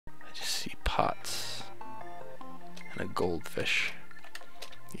pots. And a goldfish.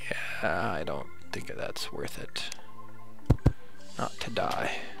 Yeah, I don't think that's worth it. Not to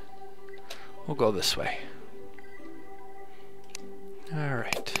die. We'll go this way.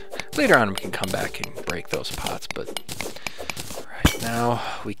 Alright. Later on we can come back and break those pots, but right now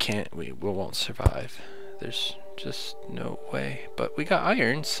we can't, we won't survive. There's just no way. But we got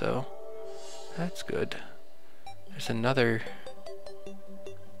iron, so that's good. There's another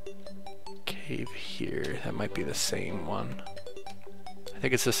cave here. That might be the same one. I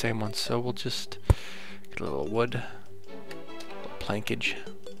think it's the same one, so we'll just get a little wood, a little plankage.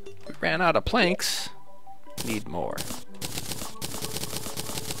 We ran out of planks. Need more.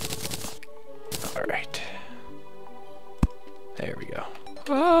 Alright. There we go.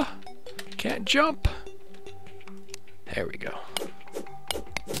 Ah! Can't jump! There we go.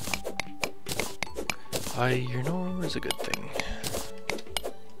 Iron ore is a good thing.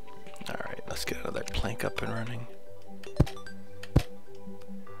 Alright, let's get another plank up and running.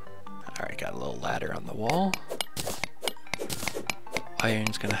 Alright, got a little ladder on the wall.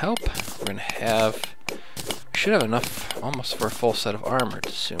 Iron's gonna help. We're gonna have... We should have enough almost for a full set of armor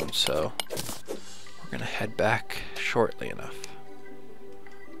soon, so... We're gonna head back shortly enough.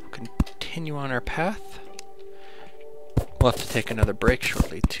 We'll continue on our path. We'll have to take another break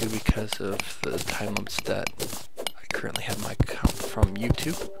shortly too because of the time limits that I currently have my account from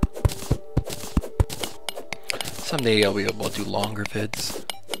YouTube. Someday I'll be able to do longer vids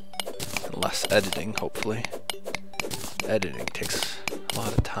and less editing, hopefully. Editing takes a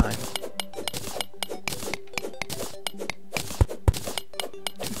lot of time.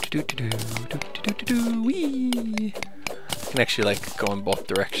 Wee! I can actually like go in both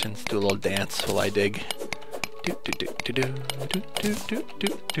directions, do a little dance while I dig. Should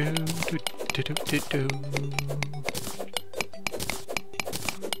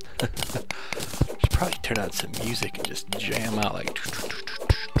probably turn on some music and just jam out like.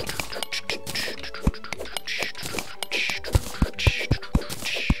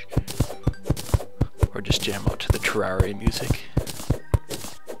 Or just jam out to the Terraria music.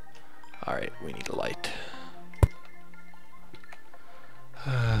 Alright, we need a light.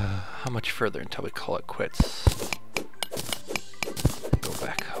 How much further until we call it quits? Go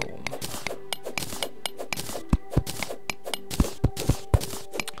back home.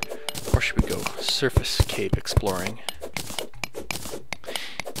 Or should we go surface cave exploring?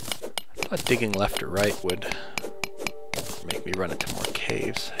 I thought digging left or right would make me run into more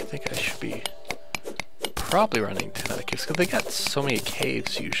caves. I think I should be probably running into another caves because they got so many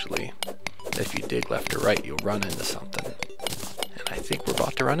caves usually that if you dig left or right you'll run into something. I think we're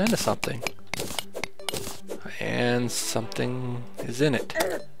about to run into something. And something is in it.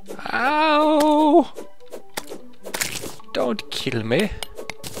 Ow! Don't kill me.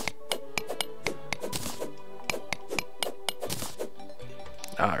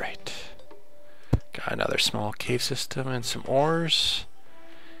 Alright. Got another small cave system and some ores.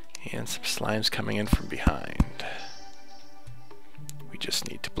 And some slimes coming in from behind. We just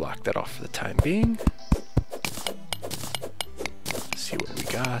need to block that off for the time being. See what we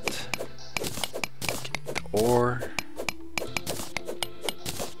got. Get the ore.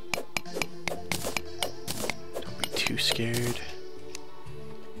 Don't be too scared.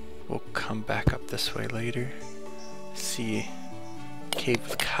 We'll come back up this way later. See a cave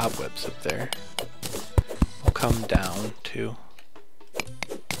with cobwebs up there. We'll come down too.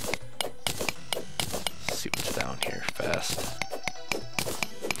 See what's down here fast.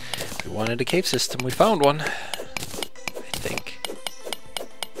 We wanted a cave system. We found one.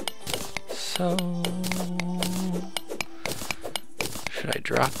 So, should I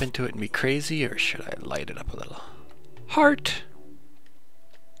drop into it and be crazy, or should I light it up a little? Heart!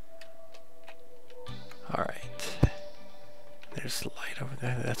 Alright. There's light over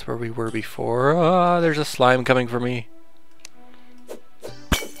there. That's where we were before. Ah, there's a slime coming for me.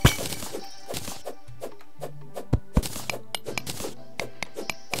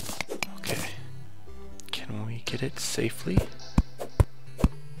 Okay. Can we get it safely?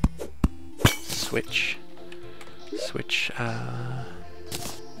 Switch, I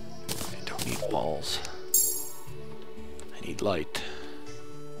don't need walls. I need light.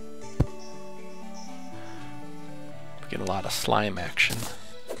 We get a lot of slime action.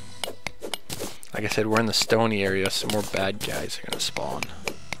 Like I said, we're in the stony area, so more bad guys are gonna spawn.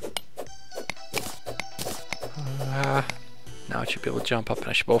 Now I should be able to jump up and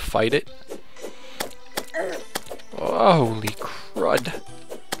I should be able to fight it. Holy crud.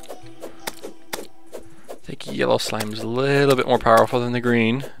 I think yellow slime is a little bit more powerful than the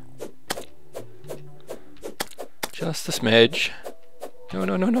green. Just a smidge. No,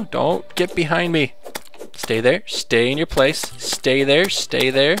 no, no, no. Don't get behind me. Stay there. Stay in your place. Stay there. Stay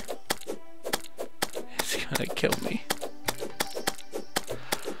there. He's gonna kill me.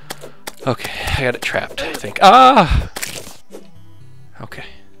 Okay, I got it trapped, I think. Ah! Okay.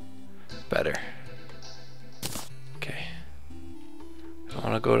 Better. Okay. I don't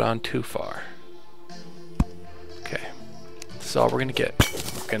want to go down too far. Okay. This is all we're gonna get.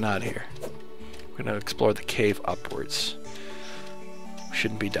 We're getting out of here. We're gonna explore the cave upwards. We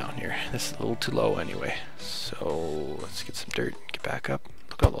shouldn't be down here. This is a little too low anyway. So let's get some dirt and get back up.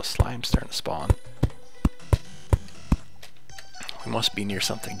 Look at all those slimes starting to spawn. We must be near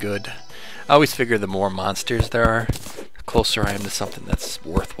something good. I always figure the more monsters there are, the closer I am to something that's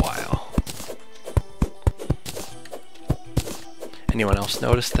worthwhile. Anyone else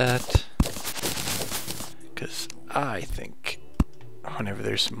notice that? Because I think whenever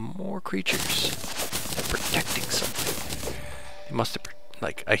there's more creatures, they're protecting something. They must have,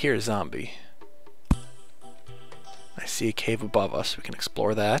 like, I hear a zombie. I see a cave above us. We can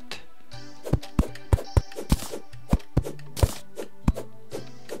explore that.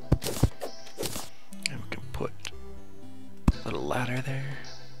 And we can put a little ladder there.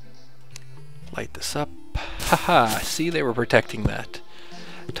 Light this up. Haha, see, they were protecting that.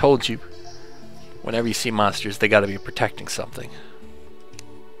 I told you. Whenever you see monsters, they gotta be protecting something.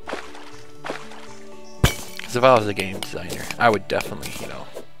 Because if I was a game designer, I would definitely, you know,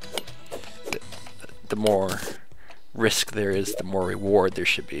 the more risk there is, the more reward there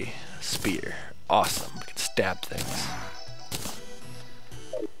should be. Spear. Awesome. We can stab things.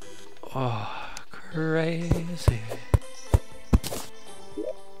 Oh, crazy.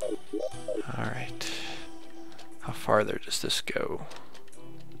 Alright. How farther does this go?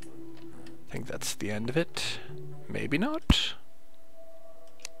 I think that's the end of it. Maybe not.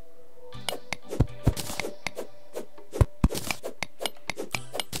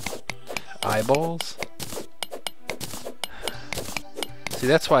 Eyeballs? See,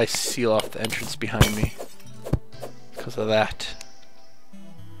 that's why I seal off the entrance behind me. Because of that.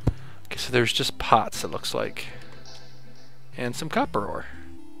 Okay, so there's just pots, it looks like. And some copper ore.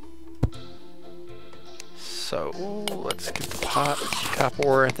 So, let's get the pot, copper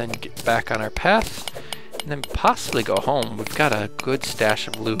ore, and then get back on our path. And then possibly go home. We've got a good stash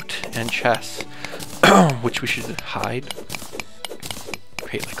of loot and chests. Which we should hide.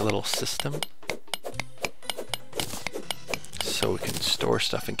 Create like a little system. So we can store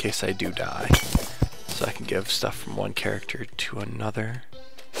stuff in case I do die. So I can give stuff from one character to another.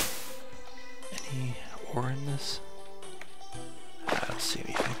 Any ore in this? I don't see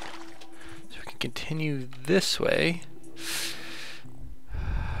anything. So we can continue this way.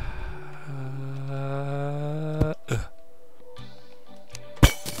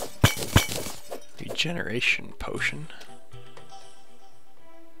 Regeneration potion.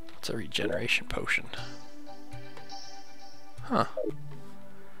 What's a regeneration potion? Huh.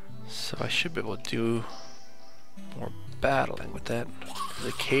 So I should be able to do more battling with that.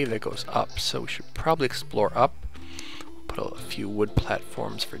 There's a cave that goes up, so we should probably explore up. Put a few wood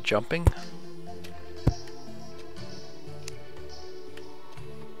platforms for jumping.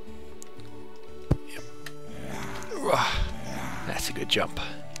 Yep. That's a good jump.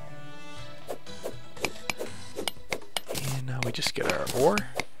 And now we just get our ore.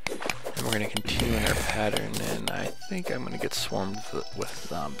 And we're going to continue in our pattern, and I think I'm going to get swarmed with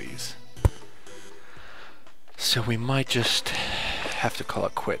zombies. So we might just have to call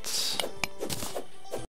it quits.